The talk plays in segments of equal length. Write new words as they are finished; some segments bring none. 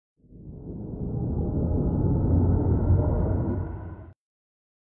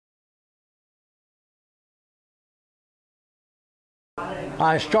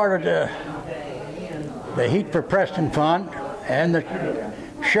I started the Heat for Preston Fund and the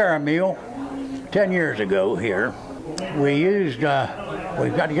Share a Meal 10 years ago here. We used,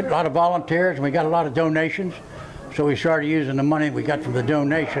 we've got to get a lot of volunteers and we got a lot of donations, so we started using the money we got from the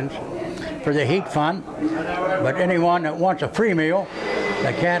donations for the Heat Fund. But anyone that wants a free meal,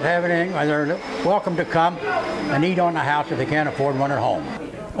 they can't have anything, they're welcome to come and eat on the house if they can't afford one at home.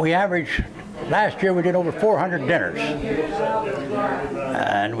 We averaged, last year we did over 400 dinners.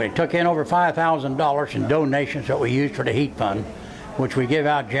 And we took in over $5,000 in donations that we used for the Heat Fund, which we give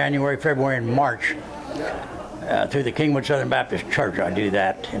out January, February, and March through the Kingwood Southern Baptist Church. I do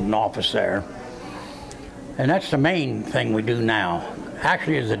that in an office there. And that's the main thing we do now.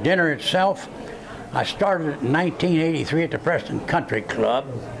 Actually, as the dinner itself, I started in 1983 at the Preston Country Club.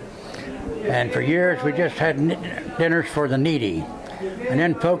 And for years, we just had dinners for the needy. And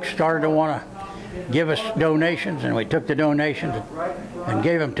then folks started to want to give us donations, and we took the donations and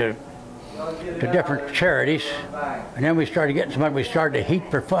gave them to different charities. And then we started getting some money. We started the Heat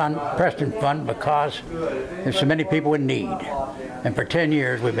for Preston Fund because there's so many people in need. And for 10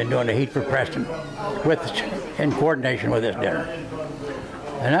 years we've been doing the Heat for Preston in coordination with this dinner.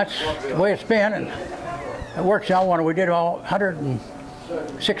 And that's the way it's been, and it works out. We did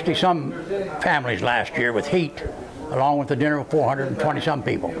 160 some families last year with Heat, along with the dinner of 420 some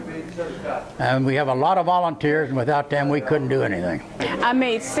people. And we have a lot of volunteers, and without them we couldn't do anything. I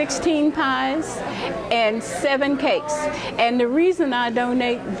made 16 pies and 7 cakes. And the reason I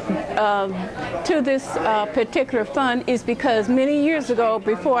donate to this particular fund is because many years ago,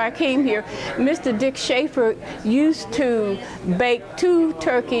 before I came here, Mr. Dick Schaefer used to bake 2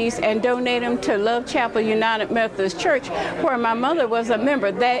 turkeys and donate them to Love Chapel United Methodist Church, where my mother was a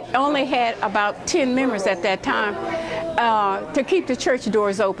member. They only had about 10 members at that time to keep the church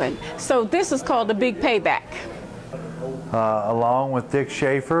doors open. So this is called the Big Payback. Along with Dick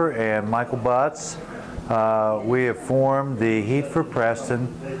Schaefer and Michael Butts, we have formed the Heat for Preston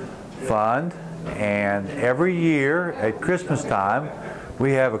Fund, and every year at Christmas time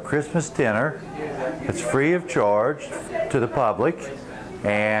we have a Christmas dinner. It's free of charge to the public,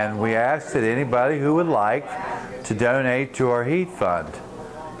 and we ask that anybody who would like to donate to our Heat Fund.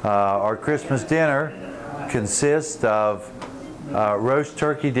 Our Christmas dinner consists of roast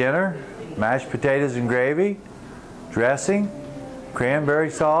turkey dinner, mashed potatoes and gravy, dressing, cranberry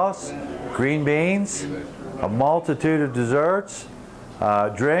sauce, green beans, a multitude of desserts,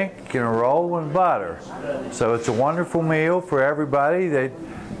 drink, and a roll and butter. So it's a wonderful meal for everybody that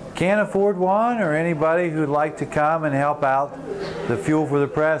can't afford one, or anybody who'd like to come and help out the Fuel for the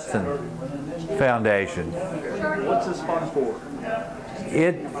Preston Foundation. What's this fund for?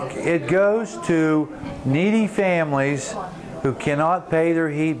 It goes to needy families who cannot pay their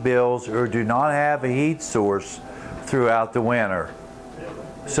heat bills or do not have a heat source throughout the winter.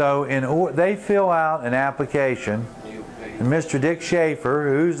 So they fill out an application, and Mr. Dick Schaefer,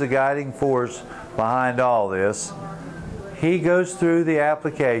 who's the guiding force behind all this, he goes through the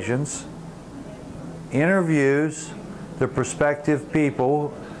applications, interviews the prospective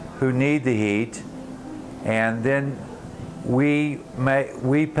people who need the heat, and then we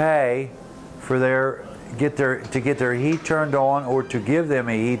pay for to get their heat turned on, or to give them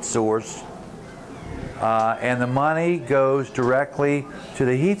a heat source, and the money goes directly to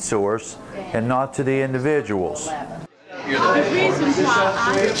the heat source and not to the individuals. The reason why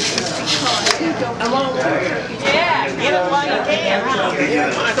I do is because you don't want to. Yeah, get it while you can.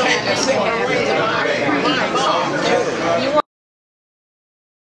 You